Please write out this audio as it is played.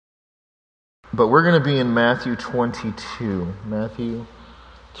But we're going to be in Matthew 22. Matthew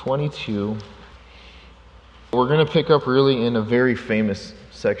 22. We're going to pick up really in a very famous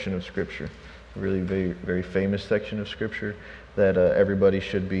section of Scripture. A really very, very famous section of Scripture that everybody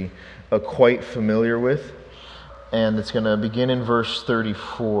should be quite familiar with. And it's going to begin in verse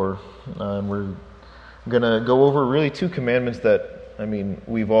 34. And we're going to go over really two commandments that,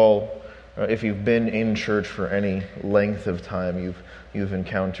 we've all, if you've been in church for any length of time, you've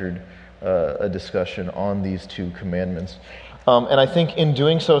encountered a discussion on these two commandments. And I think in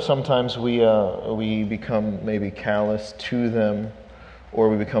doing so, sometimes we become maybe callous to them, or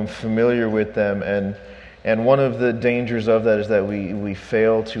we become familiar with them, and one of the dangers of that is that we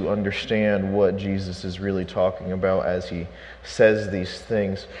fail to understand what Jesus is really talking about as he says these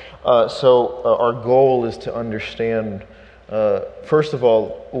things. So our goal is to understand, first of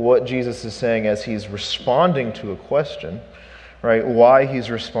all, what Jesus is saying as he's responding to a question, right? Why he's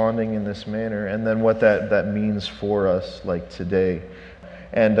responding in this manner, and then what that means for us, like today,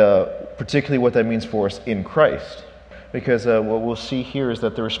 and particularly what that means for us in Christ. Because what we'll see here is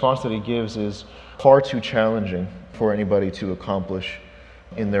that the response that he gives is far too challenging for anybody to accomplish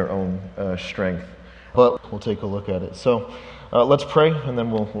in their own strength. But we'll take a look at it. So let's pray, and then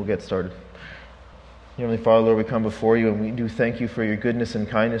we'll get started. Heavenly Father, Lord, we come before you, and we do thank you for your goodness and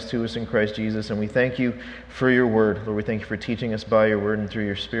kindness to us in Christ Jesus, and we thank you for your word. Lord, we thank you for teaching us by your word and through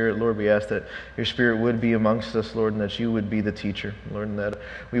your Spirit. Lord, we ask that your Spirit would be amongst us, Lord, and that you would be the teacher, Lord, and that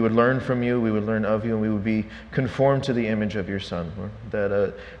we would learn from you, we would learn of you, and we would be conformed to the image of your Son, Lord,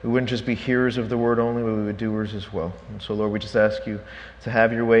 that we wouldn't just be hearers of the word only, but we would doers as well. And so, Lord, we just ask you to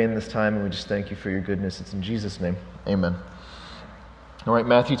have your way in this time, and we just thank you for your goodness. It's in Jesus' name. Amen. All right,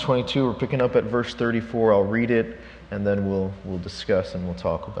 Matthew 22, we're picking up at verse 34. I'll read it, and then we'll discuss and we'll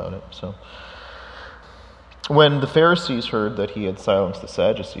talk about it. So, when the Pharisees heard that he had silenced the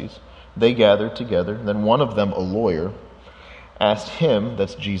Sadducees, they gathered together. Then one of them, a lawyer, asked him,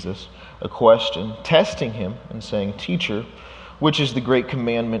 that's Jesus, a question, testing him and saying, "Teacher, which is the great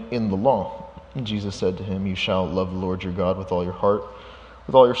commandment in the law?" And Jesus said to him, "You shall love the Lord your God with all your heart,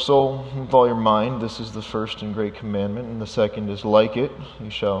 with all your soul, with all your mind. This is the first and great commandment, and the second is like it.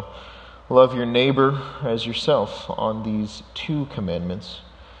 You shall love your neighbor as yourself. On these two commandments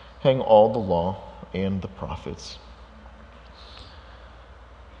hang all the law and the prophets."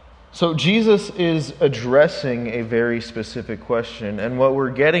 So Jesus is addressing a very specific question, and what we're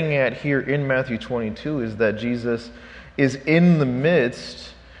getting at here in Matthew 22 is that Jesus is in the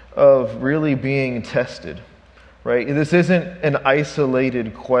midst of really being tested. Right? This isn't an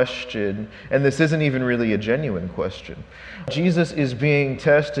isolated question, and this isn't even really a genuine question. Jesus is being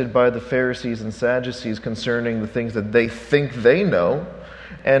tested by the Pharisees and Sadducees concerning the things that they think they know,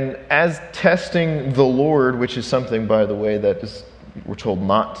 and as testing the Lord, which is something, by the way, that we're told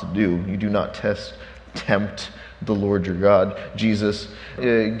not to do. You do not tempt the Lord your God. Jesus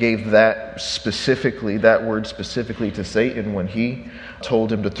gave that word specifically to Satan when he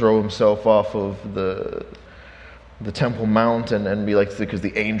told him to throw himself off of the Temple Mount and be like, because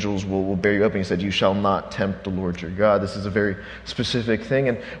the angels will bear you up. And he said, "You shall not tempt the Lord your God." This is a very specific thing.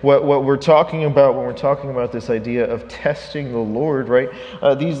 And what we're talking about when we're talking about this idea of testing the Lord, right?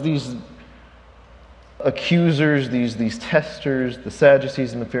 These accusers, these testers, the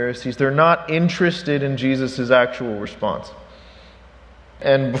Sadducees and the Pharisees, they're not interested in Jesus' actual response.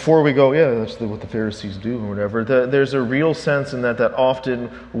 And before we go, that's what the Pharisees do or whatever, there's a real sense in that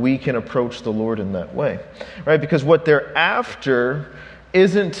often we can approach the Lord in that way, right? Because what they're after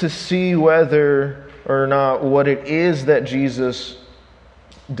isn't to see whether or not what it is that Jesus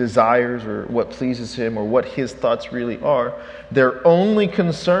desires or what pleases him or what his thoughts really are. Their only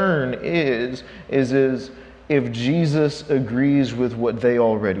concern is if Jesus agrees with what they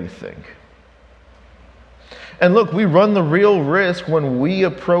already think. And look, we run the real risk when we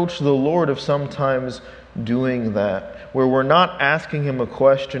approach the Lord of sometimes doing that, where we're not asking him a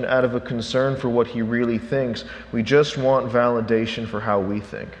question out of a concern for what he really thinks. We just want validation for how we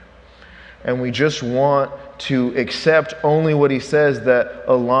think. And we just want to accept only what he says that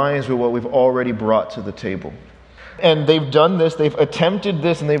aligns with what we've already brought to the table. And they've done this, they've attempted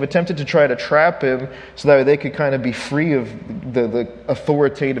this, and they've attempted to try to trap him so that they could kind of be free of the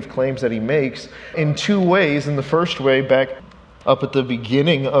authoritative claims that he makes in two ways. In the first way, back up at the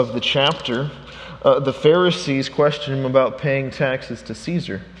beginning of the chapter, the Pharisees question him about paying taxes to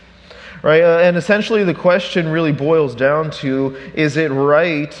Caesar. Right? And essentially the question really boils down to, is it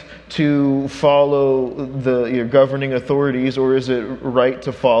right to follow your governing authorities, or is it right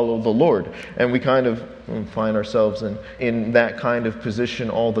to follow the Lord? And we kind of find ourselves in that kind of position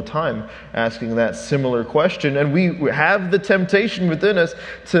all the time, asking that similar question. And we have the temptation within us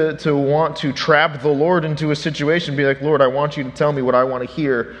to want to trap the Lord into a situation, be like, Lord, I want you to tell me what I want to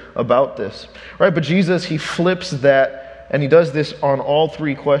hear about this. Right? But Jesus, he flips that. And he does this on all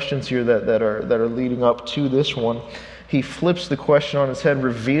three questions here that are leading up to this one. He flips the question on its head,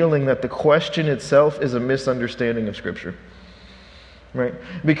 revealing that the question itself is a misunderstanding of Scripture. Right?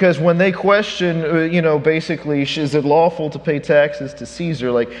 Because when they question, basically, is it lawful to pay taxes to Caesar?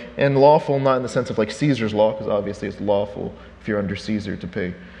 And lawful not in the sense of like Caesar's law, because obviously it's lawful if you're under Caesar to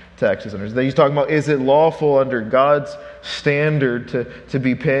pay taxes. He's talking about, is it lawful under God's standard to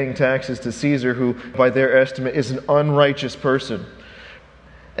be paying taxes to Caesar, who by their estimate is an unrighteous person?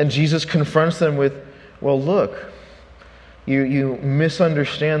 And Jesus confronts them with, well, look, you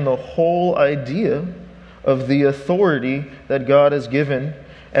misunderstand the whole idea of the authority that God has given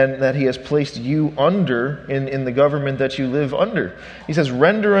and that he has placed you under in the government that you live under. He says,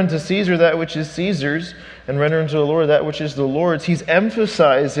 render unto Caesar that which is Caesar's, and render unto the Lord that which is the Lord's. He's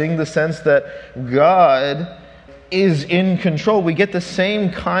emphasizing the sense that God is in control. We get the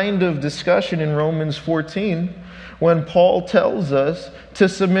same kind of discussion in Romans 14 when Paul tells us to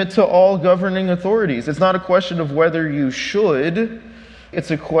submit to all governing authorities. It's not a question of whether you should,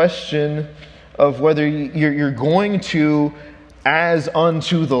 it's a question of whether you're going to as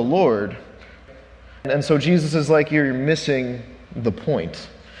unto the Lord. And so Jesus is like, you're missing the point.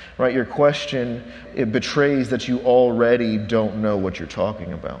 Right? Your question, it betrays that you already don't know what you're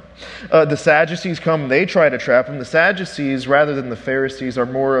talking about. The Sadducees come, they try to trap him. The Sadducees, rather than the Pharisees, are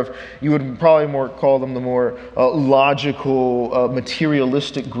more of, you would probably more call them the more logical,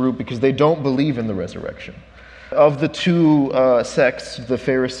 materialistic group, because they don't believe in the resurrection. Of the two sects, the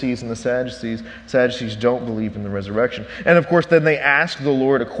Pharisees and the Sadducees don't believe in the resurrection. And of course, then they ask the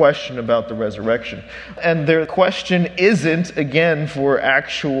Lord a question about the resurrection. And their question isn't, again, for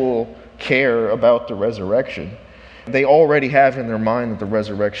actual care about the resurrection. They already have in their mind that the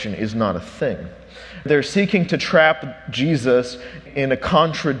resurrection is not a thing. They're seeking to trap Jesus in a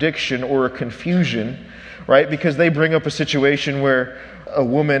contradiction or a confusion, right? Because they bring up a situation where a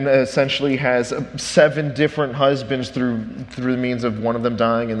woman essentially has 7 different husbands through the means of one of them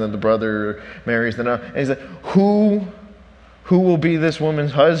dying, and then the brother marries the other. And he's like, who will be this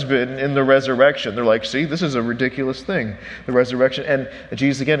woman's husband in the resurrection? They're like, see, this is a ridiculous thing, the resurrection. And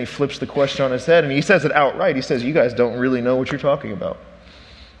Jesus, again, he flips the question on his head, and he says it outright. He says, you guys don't really know what you're talking about.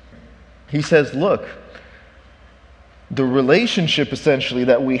 He says, look, the relationship essentially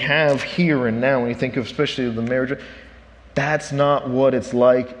that we have here and now, when you think of especially the marriage, that's not what it's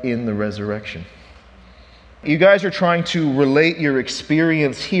like in the resurrection. You guys are trying to relate your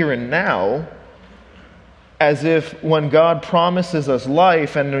experience here and now as if when God promises us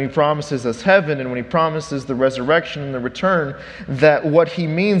life, and when he promises us heaven, and when he promises the resurrection and the return, that what he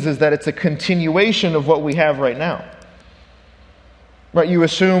means is that it's a continuation of what we have right now. Right? You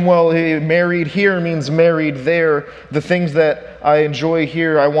assume, well, married here means married there. The things that I enjoy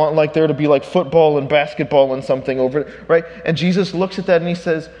here, I want like there to be like football and basketball and something over it. Right? And Jesus looks at that and he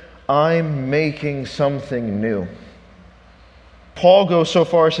says, I'm making something new. Paul goes so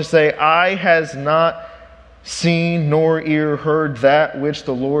far as to say, eye has not seen nor ear heard that which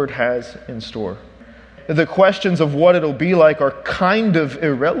the Lord has in store. The questions of what it'll be like are kind of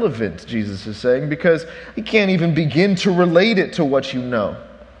irrelevant, Jesus is saying, because you can't even begin to relate it to what you know.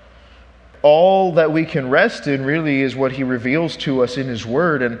 All that we can rest in really is what he reveals to us in his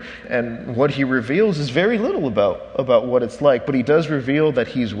word, and what he reveals is very little about what it's like, but he does reveal that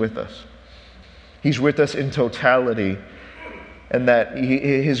he's with us. He's with us in totality, and that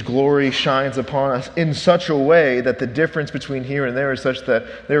his glory shines upon us in such a way that the difference between here and there is such that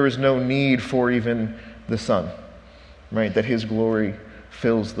there is no need for even the sun, right? That his glory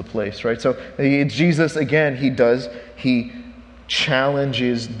fills the place, right? So Jesus, again, he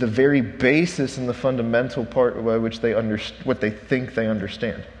challenges the very basis and the fundamental part by which they what they think they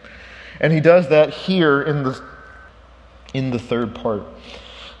understand. And he does that here in the third part.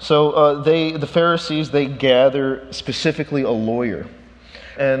 So the Pharisees, they gather specifically a lawyer.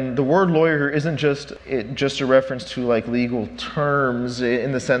 And the word lawyer isn't just a reference to like legal terms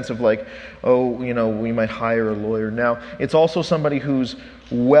in the sense of like, we might hire a lawyer. Now, it's also somebody who's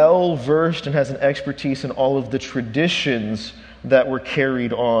well versed and has an expertise in all of the traditions that were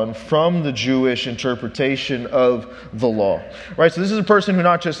carried on from the Jewish interpretation of the law. Right? So this is a person who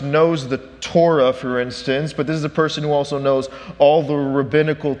not just knows the Torah, for instance, but this is a person who also knows all the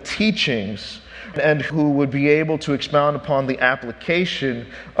rabbinical teachings and who would be able to expound upon the application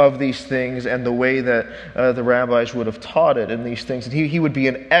of these things and the way that the rabbis would have taught it in these things. And he would be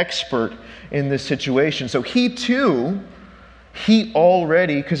an expert in this situation. So he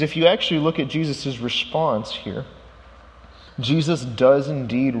already, because if you actually look at Jesus' response here, Jesus does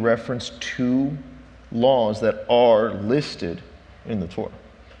indeed reference 2 laws that are listed in the Torah.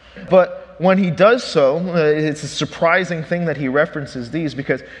 But when he does so, it's a surprising thing that he references these,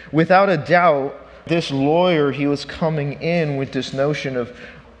 because without a doubt, this lawyer, he was coming in with this notion of,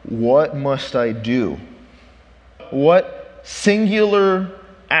 what must I do? What singular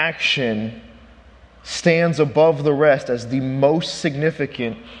action stands above the rest as the most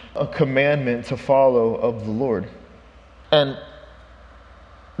significant commandment to follow of the Lord? And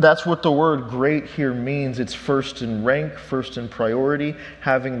that's what the word great here means. It's first in rank, first in priority,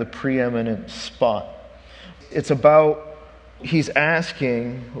 having the preeminent spot. It's about, he's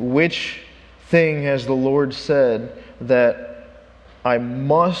asking, which thing has the Lord said that I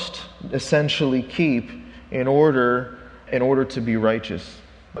must essentially keep in order to be righteous?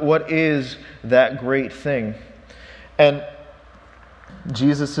 What is that great thing? And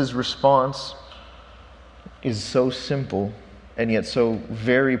Jesus' response is so simple and yet so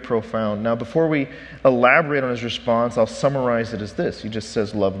very profound. Now, before we elaborate on his response, I'll summarize it as this. He just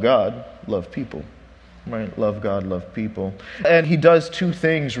says, love God, love people. Right? Love God, love people. And he does 2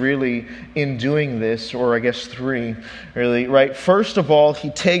 things really in doing this, or I guess 3 really, right? First of all,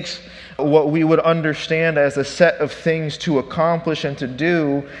 he takes what we would understand as a set of things to accomplish and to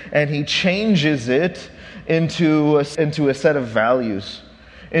do, and he changes it into a set of values,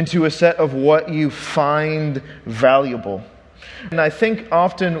 into a set of what you find valuable. And I think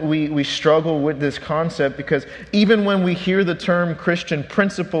often we struggle with this concept, because even when we hear the term Christian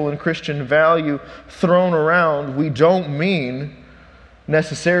principle and Christian value thrown around, we don't mean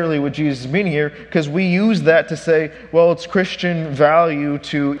necessarily what Jesus is meaning here, because we use that to say, well, it's Christian value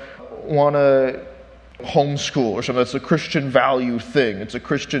to want to homeschool or something. That's a Christian value thing. It's a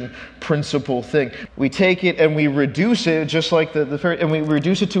Christian principle thing. We take it and we reduce it, just like and we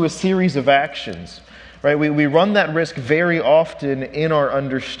reduce it to a series of actions. Right? We run that risk very often in our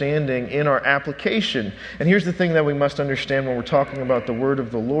understanding, in our application. And here's the thing that we must understand when we're talking about the word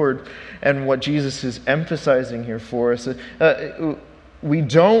of the Lord and what Jesus is emphasizing here for us. We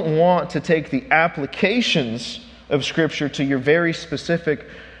don't want to take the applications of Scripture to your very specific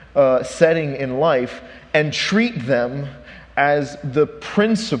setting in life and treat them as the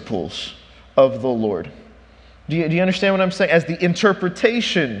principles of the Lord. Do you understand what I'm saying? As the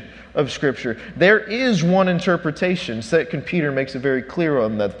interpretation of Scripture. There is one interpretation. 2 Peter makes it very clear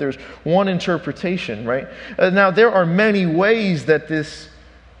on that. There's one interpretation, right? Now, there are many ways that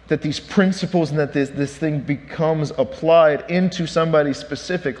these principles and that this thing becomes applied into somebody's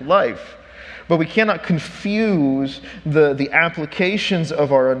specific life. But we cannot confuse the applications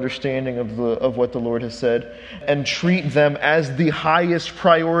of our understanding of what the Lord has said and treat them as the highest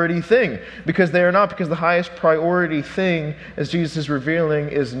priority thing. Because they are not. Because the highest priority thing, as Jesus is revealing,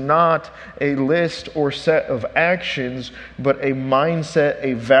 is not a list or set of actions, but a mindset,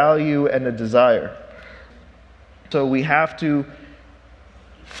 a value, and a desire. So we have to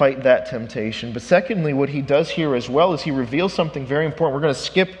fight that temptation. But secondly, what he does here as well is he reveals something very important. We're going to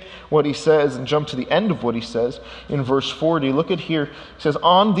skip what he says and jump to the end of what he says in verse 40. Look at here. It says,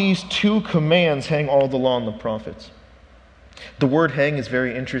 on these 2 commands hang all the law and the prophets. The word hang is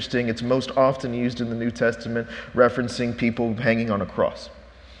very interesting. It's most often used in the New Testament, referencing people hanging on a cross.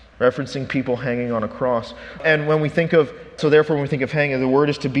 Referencing people hanging on a cross. And when we think of hanging, the word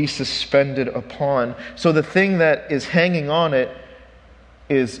is to be suspended upon. So the thing that is hanging on it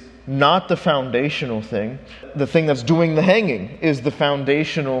is not the foundational thing. The thing that's doing the hanging is the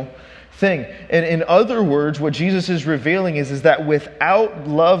foundational thing. And in other words, what Jesus is revealing is that without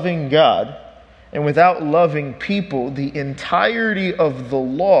loving God and without loving people, the entirety of the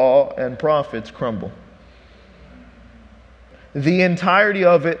law and prophets crumble. The entirety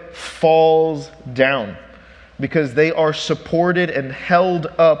of it falls down because they are supported and held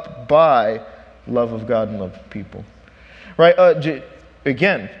up by love of God and love of people. Right?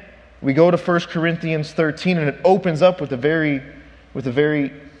 Again, we go to 1 Corinthians 13 and it opens up with a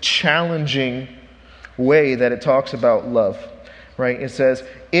very challenging way that it talks about love. Right? It says,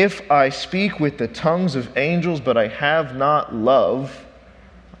 if I speak with the tongues of angels but I have not love,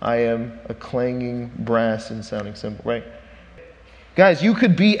 I am a clanging brass and sounding cymbal. Right? Guys, you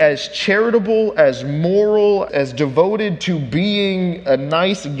could be as charitable, as moral, as devoted to being a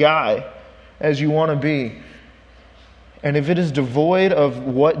nice guy as you want to be. And if it is devoid of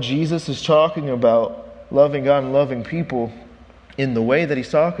what Jesus is talking about, loving God and loving people, in the way that he's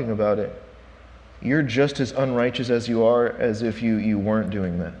talking about it, you're just as unrighteous as you are as if you weren't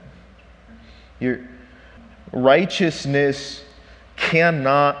doing that. Your righteousness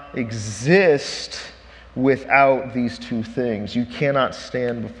cannot exist without these two things. You cannot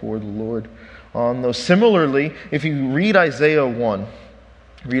stand before the Lord on those. Similarly, if you read Isaiah 1,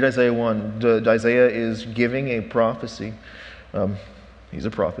 Isaiah is giving a prophecy. He's a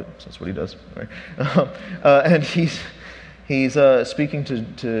prophet, so that's what he does. Right? And he's speaking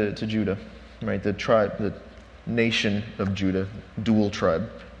to Judah, right? The tribe, the nation of Judah, dual tribe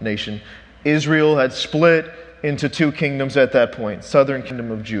nation. Israel had split into two kingdoms at that point, southern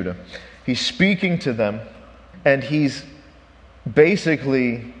kingdom of Judah. He's speaking to them, and he's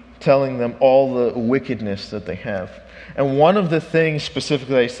basically telling them all the wickedness that they have. And one of the things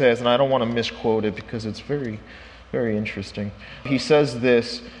specifically that he says, and I don't want to misquote it because it's very, very interesting. He says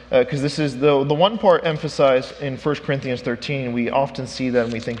this, because this is the one part emphasized in 1 Corinthians 13. We often see that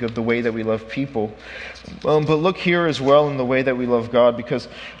and we think of the way that we love people. But look here as well in the way that we love God, because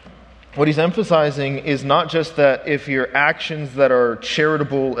what he's emphasizing is not just that if your actions that are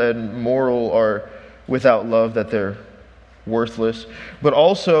charitable and moral are without love, that they're worthless, but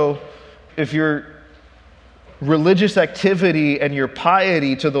also if your religious activity and your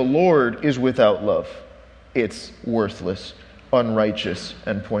piety to the Lord is without love, it's worthless, unrighteous,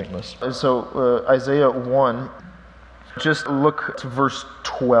 and pointless. And so Isaiah 1, just look to verse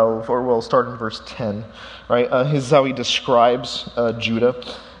 12, or we'll start in verse 10. Right? This is how he describes Judah.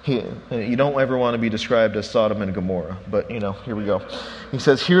 You don't ever want to be described as Sodom and Gomorrah, but here we go. He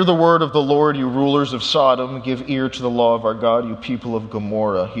says, "Hear the word of the Lord, you rulers of Sodom. Give ear to the law of our God, you people of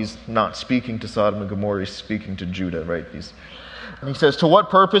Gomorrah." He's not speaking to Sodom and Gomorrah, he's speaking to Judah, right? And he says, "To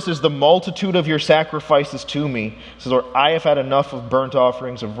what purpose is the multitude of your sacrifices to me?" He says, "Lord, I have had enough of burnt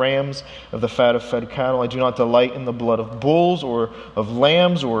offerings of rams, of the fat of fed cattle. I do not delight in the blood of bulls or of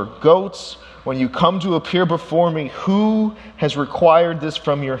lambs or goats. When you come to appear before me, who has required this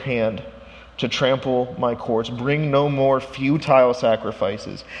from your hand to trample my courts? Bring no more futile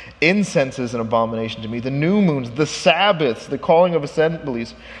sacrifices. Incense is an abomination to me. The new moons, the Sabbaths, the calling of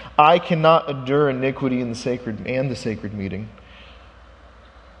assemblies. I cannot endure iniquity in the sacred meeting."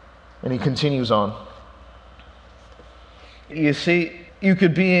 And he continues on. You see, you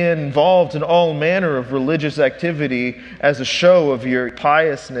could be involved in all manner of religious activity as a show of your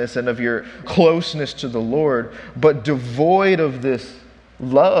piousness and of your closeness to the Lord, but devoid of this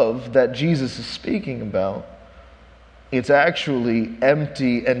love that Jesus is speaking about, it's actually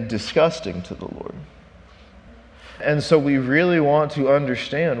empty and disgusting to the Lord. And so we really want to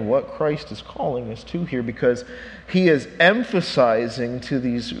understand what Christ is calling us to here, because he is emphasizing to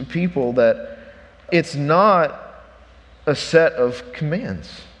these people that it's not a set of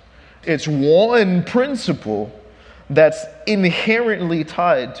commands. It's one principle that's inherently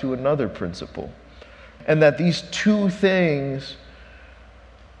tied to another principle. And that these two things,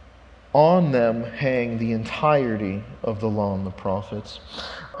 on them hang the entirety of the law and the prophets.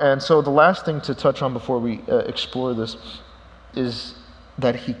 And so the last thing to touch on before we explore this is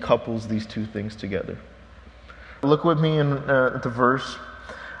that he couples these two things together. Look with me in the verse.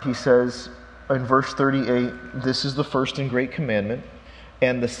 He says in verse 38, "This is the first and great commandment,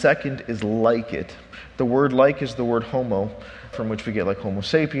 and the second is like it." The word "like" is the word "homo," from which we get like Homo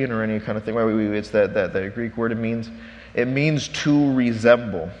sapien or any kind of thing. It's that Greek word. It means to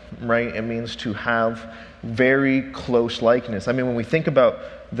resemble, right? It means to have very close likeness. I mean, when we think about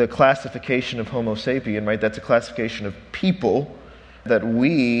the classification of Homo sapien, right? That's a classification of people that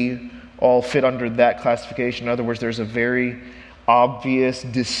we all fit under that classification. In other words, there's a very obvious,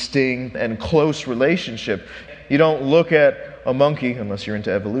 distinct, and close relationship. You don't look at a monkey, unless you're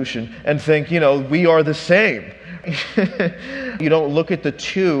into evolution, and think, we are the same. You don't look at the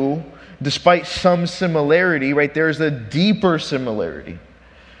two, despite some similarity, right? There's a deeper similarity.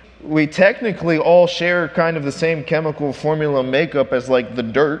 We technically all share kind of the same chemical formula makeup as like the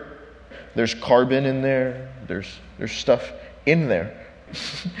dirt. There's carbon in there. There's stuff in there.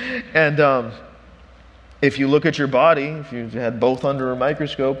 And if you look at your body, if you had both under a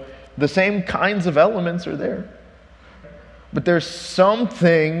microscope, the same kinds of elements are there. But there's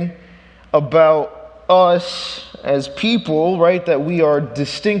something about us as people, right, that we are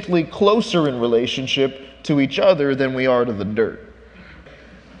distinctly closer in relationship to each other than we are to the dirt.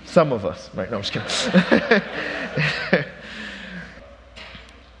 Some of us. Right, no, I'm just kidding.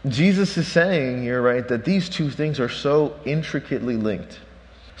 Jesus is saying here, right, that these two things are so intricately linked.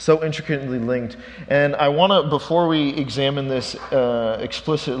 So intricately linked. And I want to, before we examine this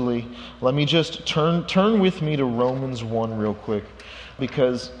explicitly, let me just turn with me to Romans 1 real quick.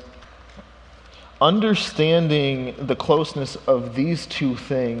 Because understanding the closeness of these two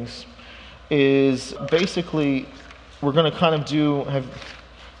things is basically, we're going to kind of do,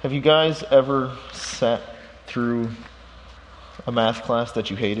 have you guys ever sat through a math class that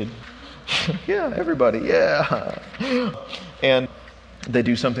you hated? Yeah, everybody, yeah. And they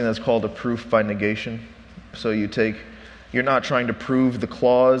do something that's called a proof by negation. So you're not trying to prove the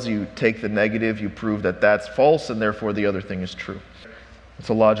clause, you take the negative, you prove that that's false, and therefore the other thing is true. It's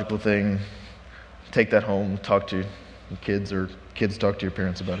a logical thing. Take that home, talk to your kids, or kids talk to your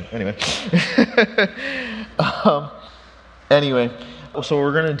parents about it. Anyway. So what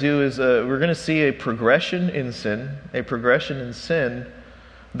we're going to do is we're going to see a progression in sin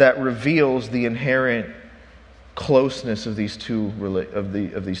that reveals the inherent closeness of these two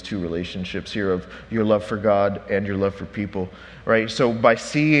relationships here, of your love for God and your love for people, right? So by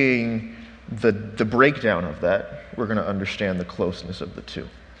seeing the breakdown of that, we're going to understand the closeness of the two.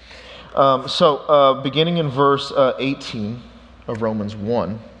 Beginning in verse 18 of Romans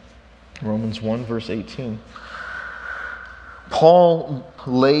 1, verse 18, Paul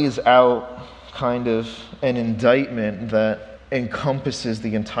lays out kind of an indictment that encompasses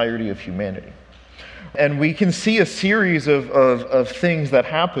the entirety of humanity. And we can see a series of things that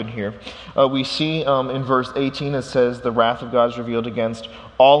happen here. We see in verse 18 it says, the wrath of God is revealed against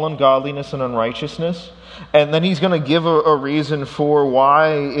all ungodliness and unrighteousness. And then he's going to give a reason for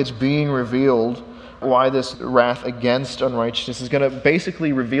why it's being revealed, why this wrath against unrighteousness is going to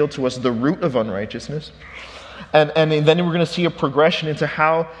basically reveal to us the root of unrighteousness. And then we're going to see a progression into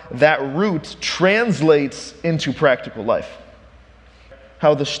how that root translates into practical life.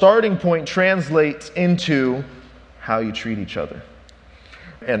 How the starting point translates into how you treat each other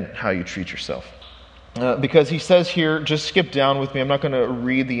and how you treat yourself. Because he says here, just skip down with me. I'm not going to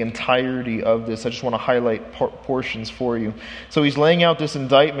read the entirety of this. I just want to highlight portions for you. So he's laying out this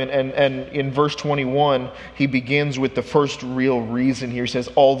indictment, and in verse 21, he begins with the first real reason here. He says,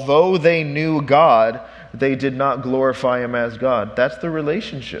 although they knew God, they did not glorify him as God. That's the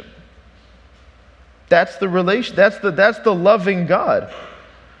relationship. That's the relation. That's the loving God.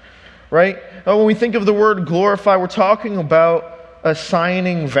 Right? When we think of the word glorify, we're talking about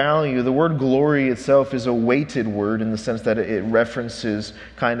assigning value. The word glory itself is a weighted word in the sense that it references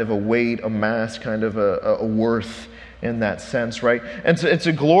kind of a weight, a mass, kind of a worth in that sense, right? And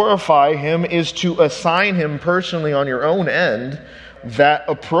to glorify him is to assign him personally on your own end that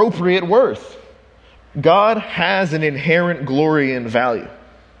appropriate worth. God has an inherent glory and value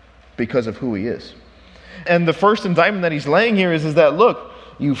because of who he is. And the first indictment that he's laying here is that, look,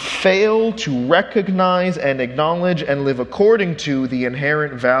 you fail to recognize and acknowledge and live according to the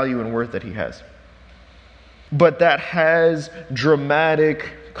inherent value and worth that he has. But that has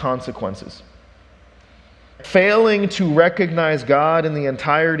dramatic consequences. Failing to recognize God in the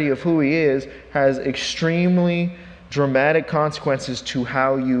entirety of who he is has extremely dramatic consequences to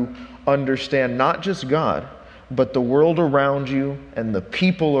how you understand not just God, but the world around you and the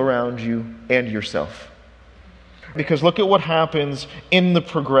people around you and yourself. Because look at what happens in the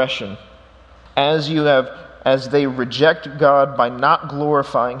progression. As they reject God by not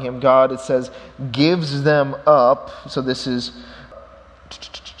glorifying him, God, it says, gives them up. So this is,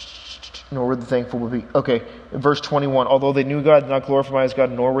 nor were the thankful will be. Okay, verse 21. Although they knew God, did not glorify as God,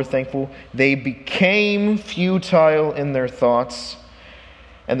 nor were thankful, they became futile in their thoughts,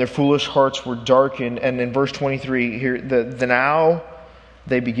 and their foolish hearts were darkened. And in verse 23, here, the now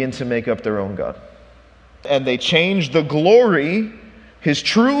they begin to make up their own God. And they change the glory, his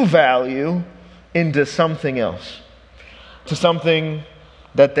true value, into something else. To something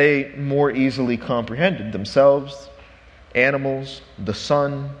that they more easily comprehended. Themselves, animals, the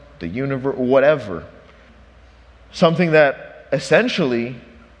sun, the universe, whatever. Something that essentially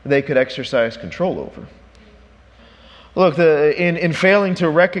they could exercise control over. Look, in failing to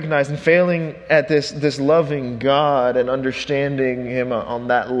recognize and failing at this loving God and understanding him on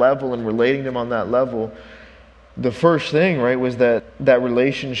that level and relating to him on that level, the first thing, right, was that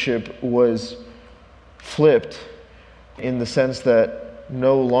relationship was flipped in the sense that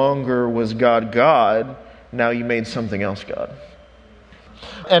no longer was God God, now you made something else God.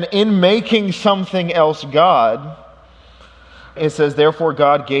 And in making something else God, it says, therefore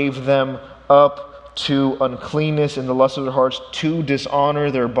God gave them up to uncleanness in the lust of their hearts, to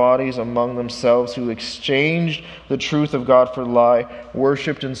dishonor their bodies among themselves, who exchanged the truth of God for the lie,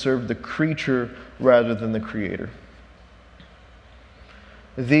 worshipped and served the creature rather than the Creator.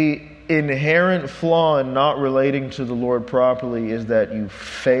 The inherent flaw in not relating to the Lord properly is that you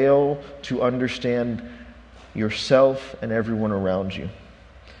fail to understand yourself and everyone around you.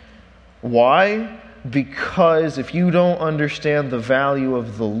 Why? Because if you don't understand the value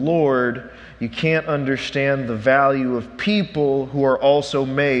of the Lord, you can't understand the value of people who are also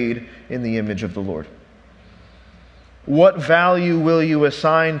made in the image of the Lord. What value will you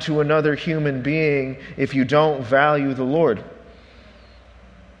assign to another human being if you don't value the Lord?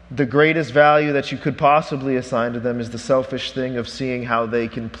 The greatest value that you could possibly assign to them is the selfish thing of seeing how they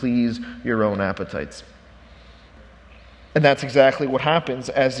can please your own appetites. And that's exactly what happens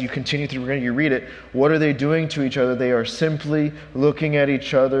as you continue through, you read it. What are they doing to each other? They are simply looking at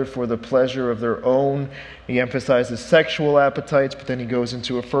each other for the pleasure of their own. He emphasizes sexual appetites, but then he goes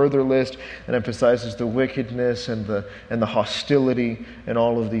into a further list and emphasizes the wickedness and the hostility and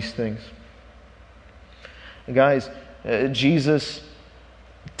all of these things. And guys, Jesus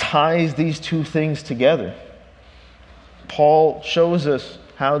ties these two things together. Paul shows us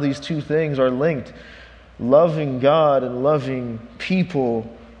how these two things are linked. Loving God and loving people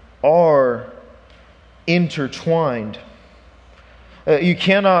are intertwined. You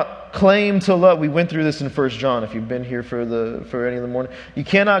cannot claim to love. We went through this in 1 John. If you've been here for any of the morning, you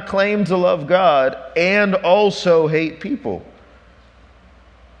cannot claim to love God and also hate people.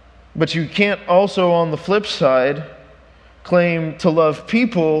 But you can't also, on the flip side, claim to love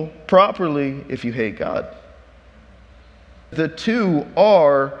people properly if you hate God. The two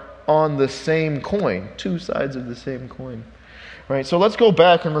are on the same coin, two sides of the same coin. Right? So let's go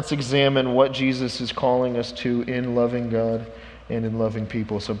back and let's examine what Jesus is calling us to in loving God and in loving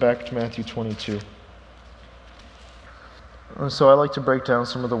people. So back to Matthew 22. So I like to break down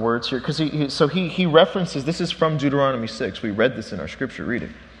some of the words here because he references, this is from Deuteronomy 6. We read this in our scripture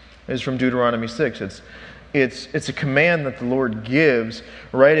reading. It's from Deuteronomy 6. It's a command that the Lord gives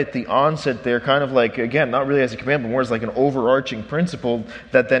right at the onset there, kind of like, again, not really as a command, but more as like an overarching principle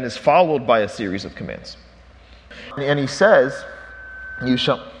that then is followed by a series of commands. And he says, you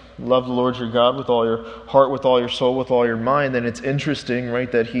shall love the Lord your God with all your heart, with all your soul, with all your mind. And it's interesting,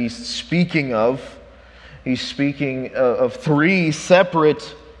 right, that he's speaking of three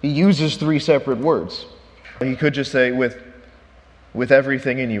separate, he uses three separate words. He could just say with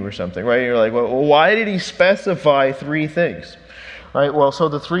everything in you or something, right? You're like, well, why did he specify three things? Right? Well, so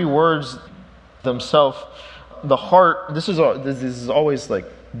the three words themselves, the heart, this is always like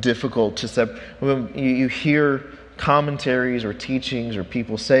difficult to separate. When you hear commentaries or teachings or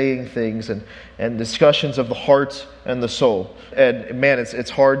people saying things and discussions of the heart and the soul. And man, it's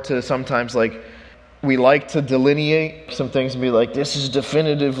hard to sometimes, like, we like to delineate some things and be like, this is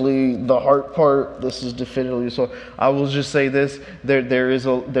definitively the heart part, this is definitively the soul. I will just say this, there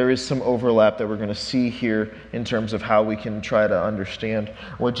is some overlap that we're going to see here in terms of how we can try to understand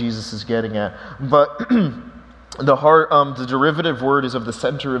what Jesus is getting at. But the heart, the derivative word is of the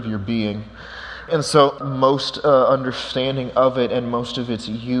center of your being. And so most understanding of it and most of its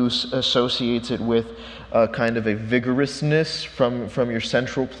use associates it with kind of a vigorousness from your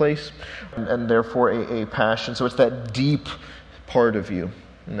central place, and therefore a passion. So it's that deep part of you,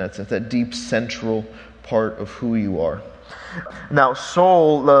 and that's that deep central part of who you are. Now,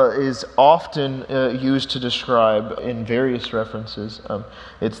 soul is often used to describe, in various references,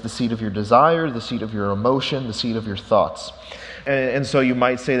 it's the seat of your desire, the seat of your emotion, the seat of your thoughts. And so you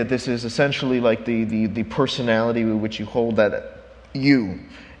might say that this is essentially like the personality with which you hold that you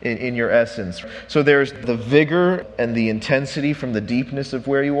in your essence. So there's the vigor and the intensity from the deepness of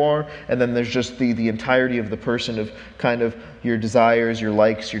where you are, and then there's just the entirety of the person of kind of your desires, your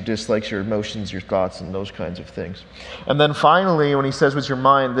likes, your dislikes, your emotions, your thoughts, and those kinds of things. And then finally, when he says with your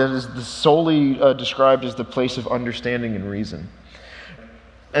mind, that is solely described as the place of understanding and reason.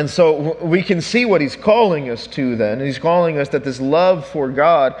 And so we can see what he's calling us to then. He's calling us that this love for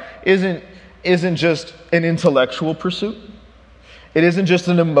God isn't just an intellectual pursuit. It isn't just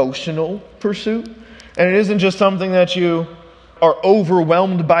an emotional pursuit. And it isn't just something that you are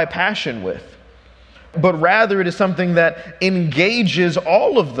overwhelmed by passion with. But rather it is something that engages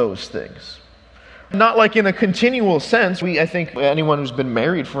all of those things. Not like in a continual sense. I think anyone who's been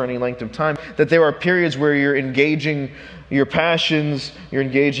married for any length of time, that there are periods where you're engaging your passions, you're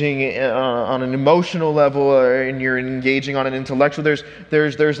engaging on an emotional level, and you're engaging on an intellectual.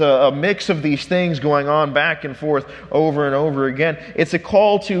 There's a mix of these things going on back and forth over and over again. It's a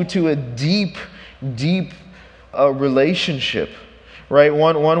call to a deep relationship, right?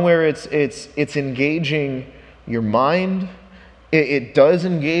 One where it's engaging your mind. It does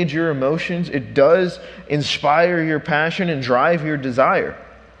engage your emotions. It does inspire your passion and drive your desire.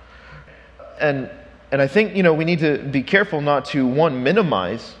 And And I think, we need to be careful not to, one,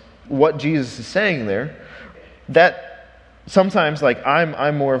 minimize what Jesus is saying there. That sometimes,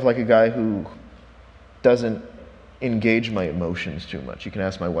 I'm more of a guy who doesn't engage my emotions too much. You can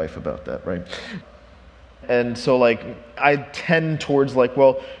ask my wife about that, right? And so, I tend towards,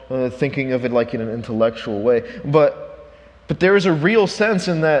 thinking of it in an intellectual way. But there is a real sense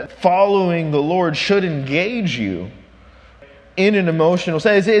in that following the Lord should engage you in an emotional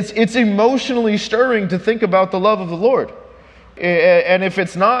sense. It's emotionally stirring to think about the love of the Lord. And if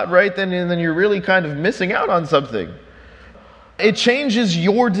it's not, right, then you're really kind of missing out on something. It changes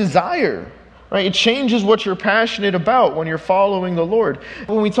your desire, right? It changes what you're passionate about when you're following the Lord.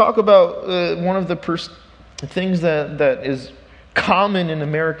 When we talk about one of the things that is common in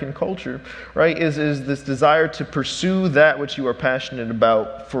American culture, right, is this desire to pursue that which you are passionate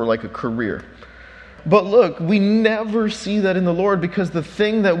about for a career. But look, we never see that in the Lord, because the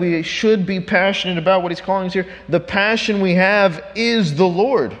thing that we should be passionate about, what He's calling us here, the passion we have is the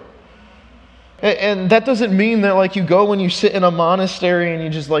Lord. And that doesn't mean that you go and you sit in a monastery and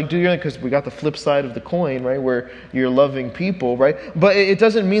you just do your thing, because we got the flip side of the coin, right, where you're loving people, right? But it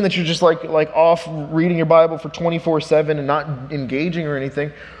doesn't mean that you're just off reading your Bible for 24/7 and not engaging or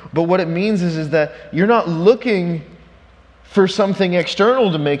anything. But what it means is that you're not looking for something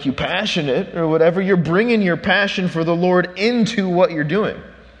external to make you passionate or whatever. You're bringing your passion for the Lord into what you're doing.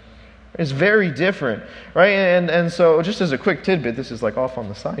 It's very different, right? And so, just as a quick tidbit, this is off on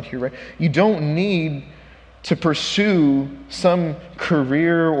the side here, right? You don't need to pursue some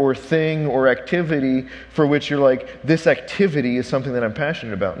career or thing or activity for which you're this activity is something that I'm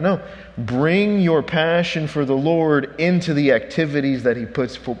passionate about. No, bring your passion for the Lord into the activities that He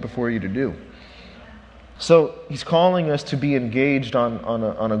puts before you to do. So He's calling us to be engaged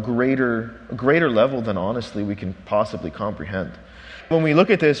on a greater level than honestly we can possibly comprehend. When we look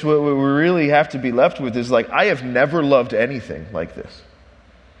at this, what we really have to be left with is I have never loved anything like this.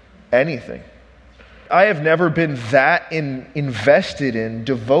 Anything. I have never been that invested in,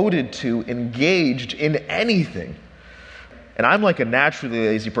 devoted to, engaged in anything. And I'm a naturally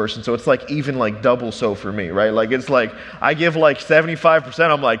lazy person, so it's even double so for me, right? It's I give 75%,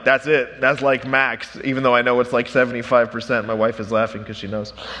 I'm that's it. That's max, even though I know it's 75%. My wife is laughing because she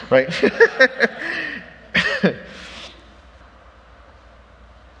knows, right?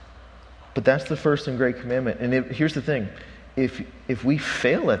 But that's the first and great commandment. And here's the thing. If we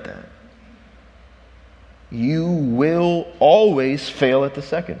fail at that, you will always fail at the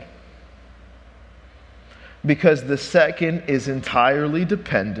second. Because the second is entirely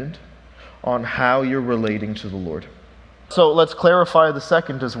dependent on how you're relating to the Lord. So let's clarify the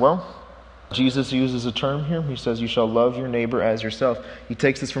second as well. Jesus uses a term here. He says, you shall love your neighbor as yourself. He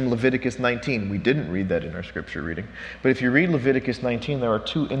takes this from Leviticus 19. We didn't read that in our scripture reading. But if you read Leviticus 19, there are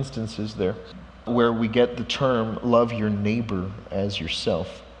two instances there where we get the term, love your neighbor as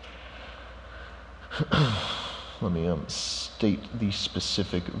yourself. Let me state these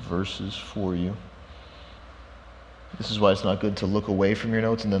specific verses for you. This is why it's not good to look away from your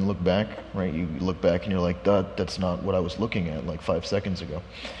notes and then look back, right? You look back and you're that's not what I was looking at 5 seconds ago.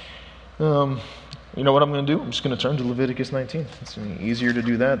 You know what I'm going to do? I'm just going to turn to Leviticus 19. It's easier to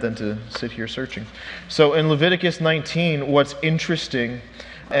do that than to sit here searching. So in Leviticus 19, what's interesting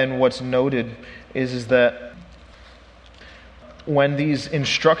and what's noted is that when these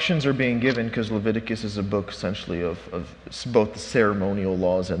instructions are being given, because Leviticus is a book essentially of both the ceremonial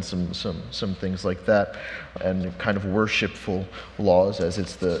laws and some things like that, and kind of worshipful laws, as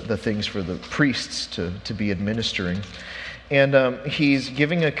it's the things for the priests to be administering. And he's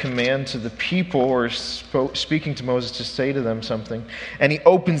giving a command to the people, or speaking to Moses to say to them something. And he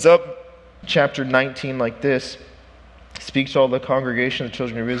opens up chapter 19 like this. Speak to all the congregation of the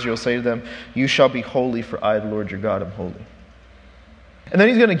children of Israel, say to them, you shall be holy, for I, the Lord your God, am holy. And then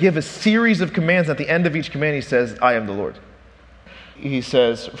he's going to give a series of commands. At the end of each command, he says, I am the Lord. He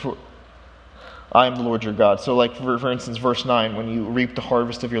says, I am the Lord your God. So for instance, verse 9, when you reap the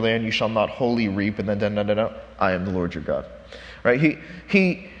harvest of your land, you shall not wholly reap, and then I am the Lord your God. Right?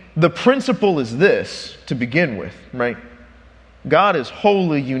 The principle is this to begin with, right? God is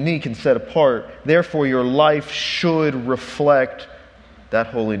holy, unique, and set apart. Therefore, your life should reflect that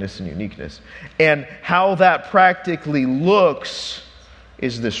holiness and uniqueness. And how that practically looks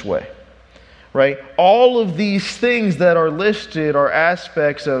is this way, right? All of these things that are listed are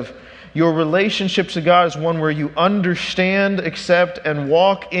aspects of your relationship to God is one where you understand, accept, and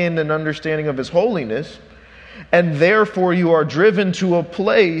walk in an understanding of His holiness, and therefore you are driven to a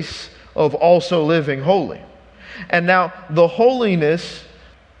place of also living holy. And now the holiness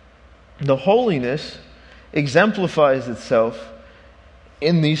exemplifies itself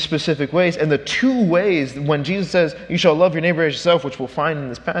in these specific ways. And the two ways, when Jesus says, you shall love your neighbor as yourself, which we'll find in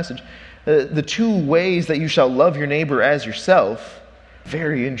this passage, the two ways that you shall love your neighbor as yourself,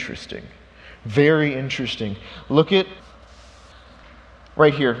 very interesting. Very interesting. Look at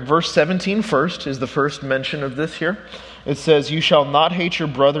right here. Verse 17 first is the first mention of this here. It says, you shall not hate your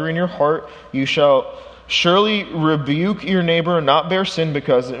brother in your heart. You shall surely rebuke your neighbor and not bear sin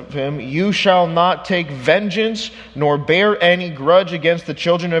because of him. You shall not take vengeance nor bear any grudge against the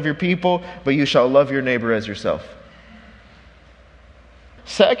children of your people, but you shall love your neighbor as yourself.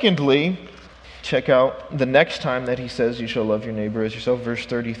 Secondly, check out the next time that he says you shall love your neighbor as yourself. Verse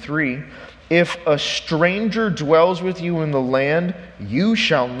 33. If a stranger dwells with you in the land, you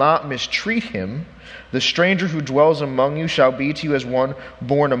shall not mistreat him. The stranger who dwells among you shall be to you as one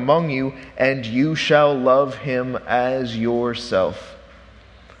born among you, and you shall love him as yourself.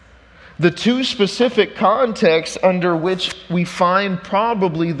 The two specific contexts under which we find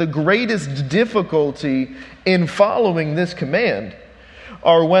probably the greatest difficulty in following this command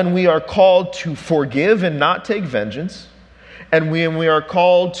are when we are called to forgive and not take vengeance, and when we are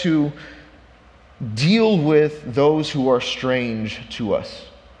called to deal with those who are strange to us,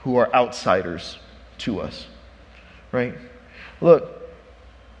 who are outsiders to us. Right? Look,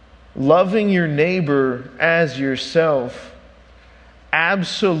 loving your neighbor as yourself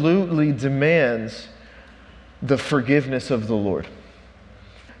absolutely demands the forgiveness of the Lord.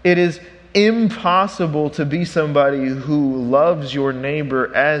 It is impossible to be somebody who loves your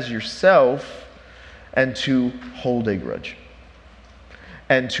neighbor as yourself and to hold a grudge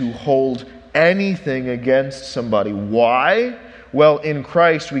and to hold anything against somebody. Why? Well, in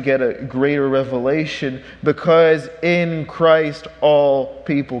Christ we get a greater revelation, because in Christ all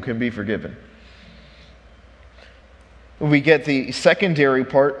people can be forgiven. We get the secondary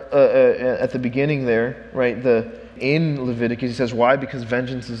part at the beginning there, right? In Leviticus he says, why? Because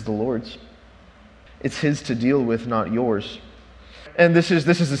vengeance is the Lord's. It's His to deal with, not yours. And this is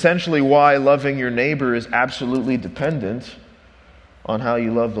essentially why loving your neighbor is absolutely dependent on how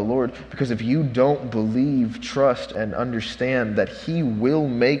you love the Lord. Because if you don't believe, trust, and understand that He will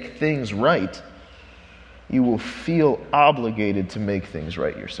make things right, you will feel obligated to make things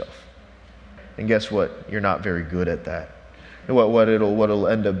right yourself. And guess what? You're not very good at that. And what it'll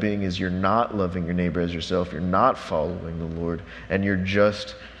end up being is you're not loving your neighbor as yourself, you're not following the Lord, and you're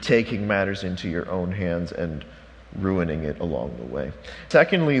just taking matters into your own hands and ruining it along the way.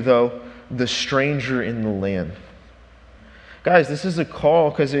 Secondly, though, the stranger in the land. Guys, this is a call,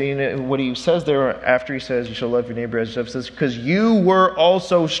 because what he says there after he says, you shall love your neighbor as yourself, says, because you were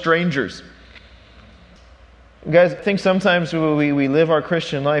also strangers. Guys, I think sometimes we live our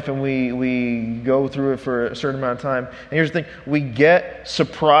Christian life and we go through it for a certain amount of time. And here's the thing, we get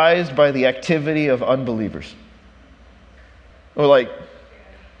surprised by the activity of unbelievers. Or like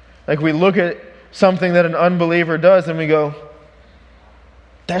we look at something that an unbeliever does and we go,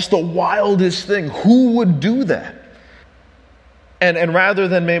 that's the wildest thing. Who would do that? And rather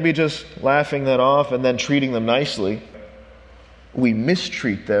than maybe just laughing that off and then treating them nicely, we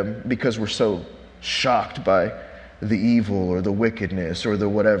mistreat them because we're so shocked by the evil or the wickedness or the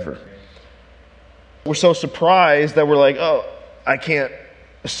whatever. We're so surprised that we're like, oh, I can't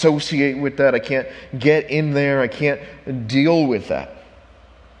associate with that. I can't get in there. I can't deal with that.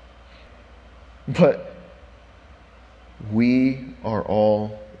 But we are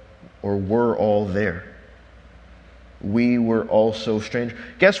all, or were all there. We were also strange.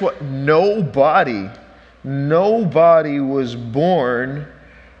 Guess what? Nobody was born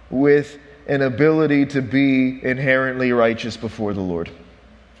with an ability to be inherently righteous before the Lord.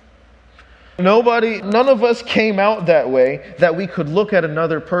 None of us came out that way, that we could look at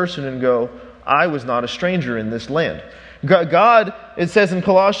another person and go, I was not a stranger in this land. God, it says in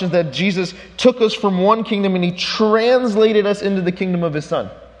Colossians that Jesus took us from one kingdom and He translated us into the kingdom of His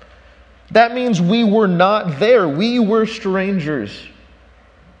Son. That means we were not there. We were strangers.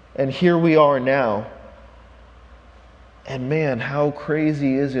 And here we are now. And man, how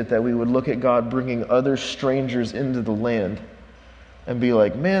crazy is it that we would look at God bringing other strangers into the land and be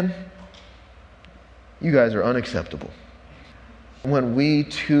like, man, you guys are unacceptable. When we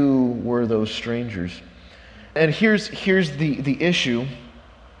too were those strangers. And here's the issue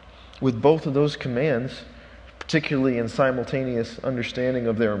with both of those commands, particularly in simultaneous understanding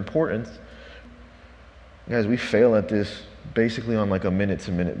of their importance. Guys, we fail at this basically on like a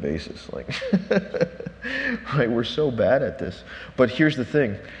minute-to-minute basis. Right? We're so bad at this. But here's the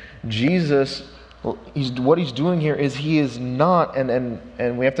thing. Jesus, what He's doing here is He is not, and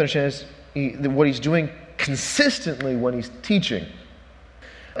we have to understand this, what He's doing consistently when He's teaching.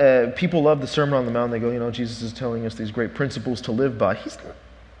 People love the Sermon on the Mount. They go, Jesus is telling us these great principles to live by. He's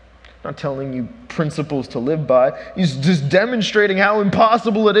not telling you principles to live by. He's just demonstrating how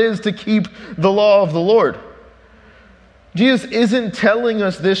impossible it is to keep the law of the Lord. Jesus isn't telling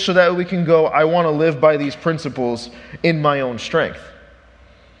us this so that we can go, I want to live by these principles in my own strength.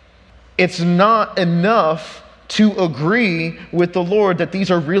 It's not enough to agree with the Lord that these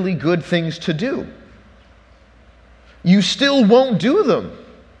are really good things to do. You still won't do them.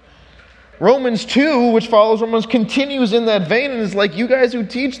 Romans 2, which follows Romans, continues in that vein and is like, you guys who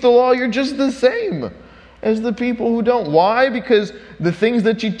teach the law, you're just the same as the people who don't. Why? Because the things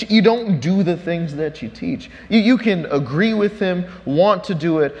that you don't do the things that you teach. You can agree with him, want to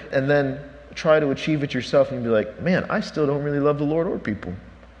do it, and then try to achieve it yourself and be like, man, I still don't really love the Lord or people.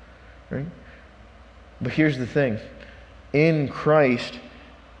 Right? But here's the thing. In Christ,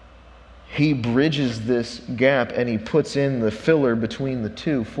 he bridges this gap and he puts in the filler between the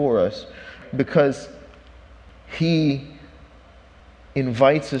two for us because he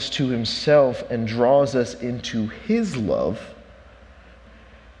invites us to himself and draws us into his love.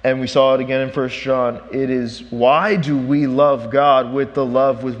 And we saw it again in 1 John. It is, why do we love God with the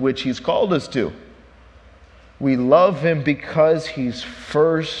love with which he's called us to? We love him because he's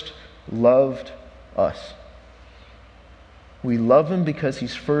first loved us. We love him because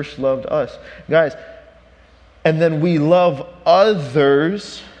he's first loved us. Guys, and then we love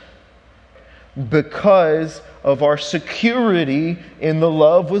others because of our security in the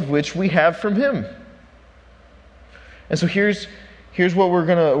love with which we have from him. And so here's what we're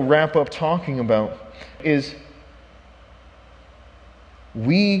going to wrap up talking about is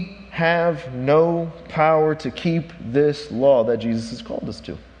we have no power to keep this law that Jesus has called us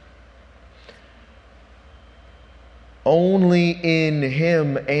to. Only in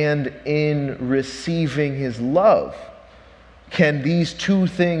him and in receiving his love can these two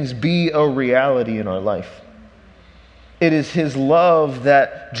things be a reality in our life. It is his love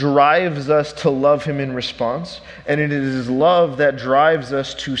that drives us to love him in response, and it is his love that drives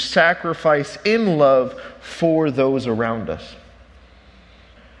us to sacrifice in love for those around us.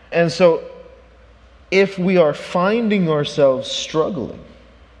 And so, if we are finding ourselves struggling,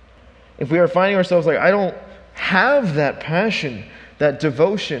 if we are finding ourselves like, I don't have that passion, that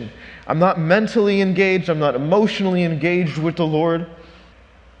devotion, I'm not mentally engaged, I'm not emotionally engaged with the Lord,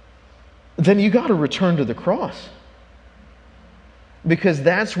 then you got to return to the cross. Because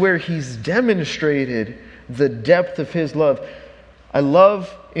that's where he's demonstrated the depth of his love. I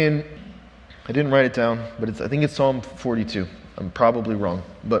didn't write it down, but I think it's Psalm 42. I'm probably wrong,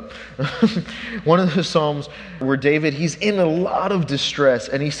 but one of the Psalms where David, he's in a lot of distress,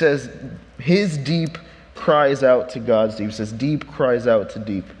 and he says, his deep cries out to God's deep. He says, deep cries out to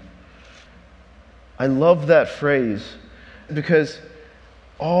deep. I love that phrase because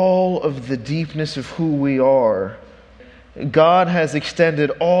all of the deepness of who we are, God has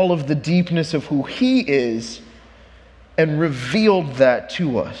extended all of the deepness of who he is and revealed that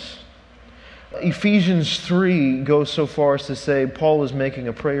to us. Ephesians 3 goes so far as to say, Paul is making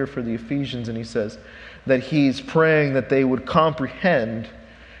a prayer for the Ephesians, and he says that he's praying that they would comprehend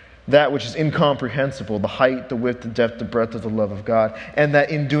that which is incomprehensible, the height, the width, the depth, the breadth of the love of God, and that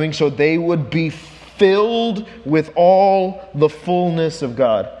in doing so they would be filled with all the fullness of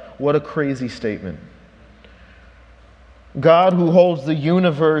God. What a crazy statement. God who holds the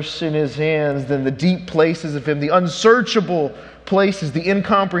universe in his hands, then the deep places of him, the unsearchable places, the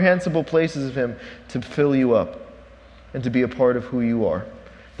incomprehensible places of him, to fill you up and to be a part of who you are,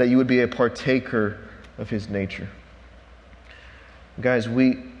 that you would be a partaker of his nature. Guys,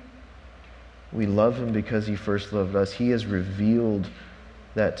 we love him because he first loved us. He has revealed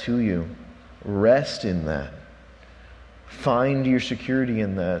that to you. Rest in that. Find your security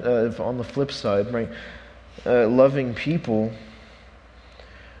in that. On the flip side, right? Loving people,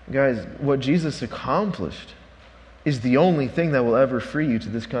 guys, what Jesus accomplished is the only thing that will ever free you to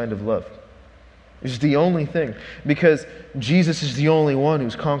this kind of love. It's the only thing. Because Jesus is the only one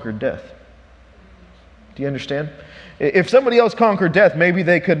who's conquered death. Do you understand? If somebody else conquered death, maybe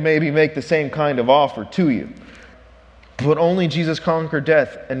they could make the same kind of offer to you. But only Jesus conquered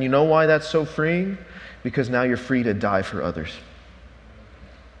death. And you know why that's so freeing? Because now you're free to die for others.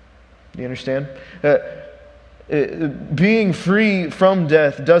 Do you understand? Being free from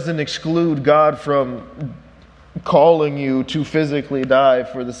death doesn't exclude God from calling you to physically die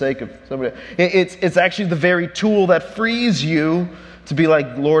for the sake of somebody. It's actually the very tool that frees you to be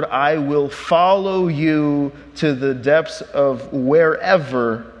like, Lord, I will follow you to the depths of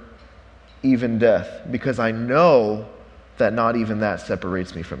wherever, even death, because I know that not even that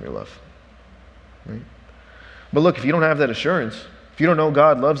separates me from your love. Right? But look, if you don't have that assurance, if if you don't know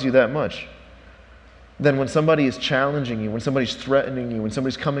God loves you that much, then when somebody is challenging you, when somebody's threatening you, when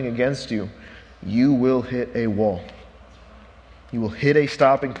somebody's coming against you, you will hit a wall. You will hit a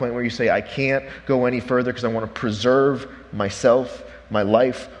stopping point where you say, I can't go any further because I want to preserve myself, my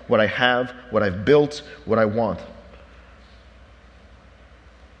life, what I have, what I've built, what I want.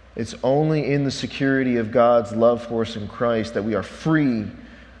 It's only in the security of God's love for us in Christ that we are free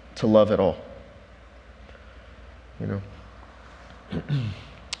to love at all.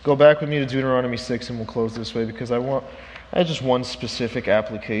 Go back with me to Deuteronomy 6 and we'll close this way because I have just one specific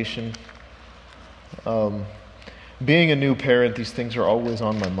application. Being a new parent, these things are always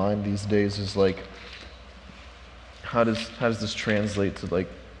on my mind these days, is like, how does this translate to like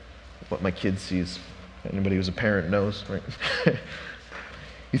what my kid sees? Anybody who's a parent knows, right?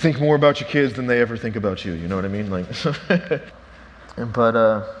 You think more about your kids than they ever think about you, you know what I mean?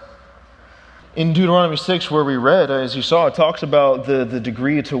 But in Deuteronomy 6, where we read, as you saw, it talks about the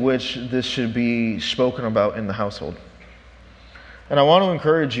degree to which this should be spoken about in the household. And I want to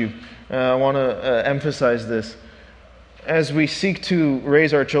encourage you, I want to emphasize this. As we seek to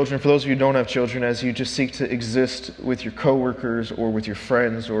raise our children, for those of you who don't have children, as you just seek to exist with your coworkers or with your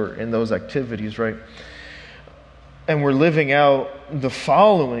friends or in those activities, right? And we're living out the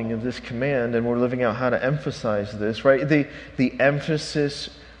following of this command, and we're living out how to emphasize this, right? The emphasis,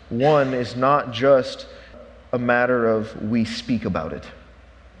 one, is not just a matter of we speak about it.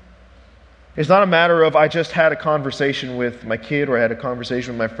 It's not a matter of I just had a conversation with my kid or I had a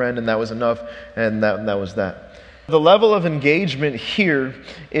conversation with my friend and that was enough and that was that. The level of engagement here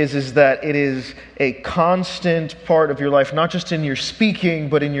is that it is a constant part of your life, not just in your speaking,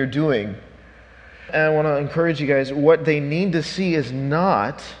 but in your doing. And I want to encourage you guys, what they need to see is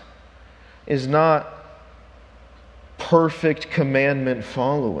not perfect commandment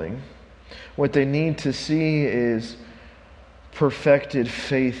following. What they need to see is perfected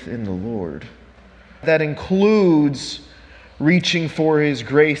faith in the Lord. That includes reaching for His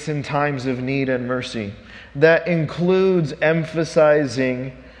grace in times of need and mercy. That includes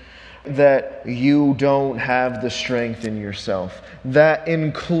emphasizing that you don't have the strength in yourself. That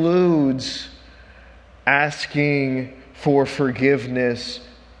includes asking for forgiveness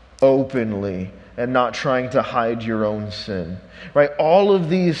openly and not trying to hide your own sin. Right? All of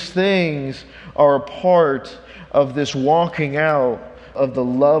these things are a part of this walking out of the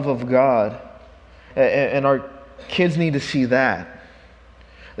love of God. And our kids need to see that.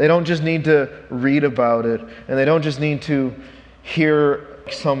 They don't just need to read about it, and they don't just need to hear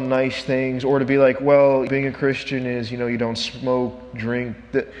some nice things, or to be like, well, being a Christian is, you don't smoke, drink.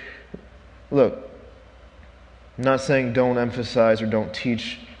 Look, I'm not saying don't emphasize or don't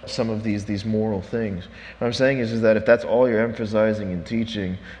teach some of these moral things. What I'm saying is that if that's all you're emphasizing and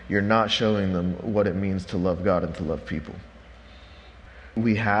teaching, you're not showing them what it means to love God and to love people.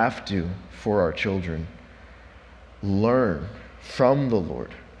 We have to, for our children, learn from the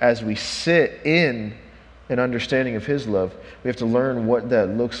Lord. As we sit in an understanding of His love, we have to learn what that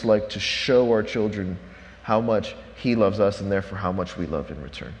looks like to show our children how much He loves us and therefore how much we love in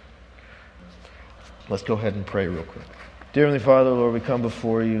return. Let's go ahead and pray real quick. Dear Heavenly Father, Lord, we come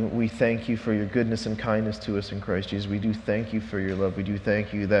before You. We thank You for Your goodness and kindness to us in Christ Jesus. We do thank You for Your love. We do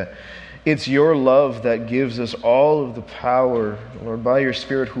thank You that it's Your love that gives us all of the power, Lord, by Your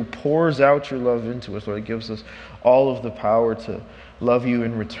Spirit who pours out Your love into us. Lord, it gives us all of the power to love You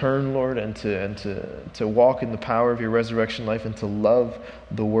in return, Lord, and to walk in the power of Your resurrection life and to love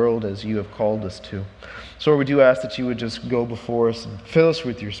the world as You have called us to. So Lord, we do ask that You would just go before us and fill us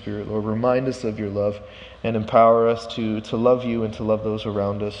with Your Spirit, Lord. Remind us of Your love and empower us to love You and to love those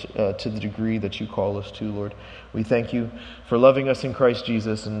around us to the degree that You call us to, Lord. We thank You for loving us in Christ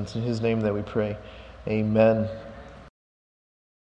Jesus, and it's in His name that we pray. Amen.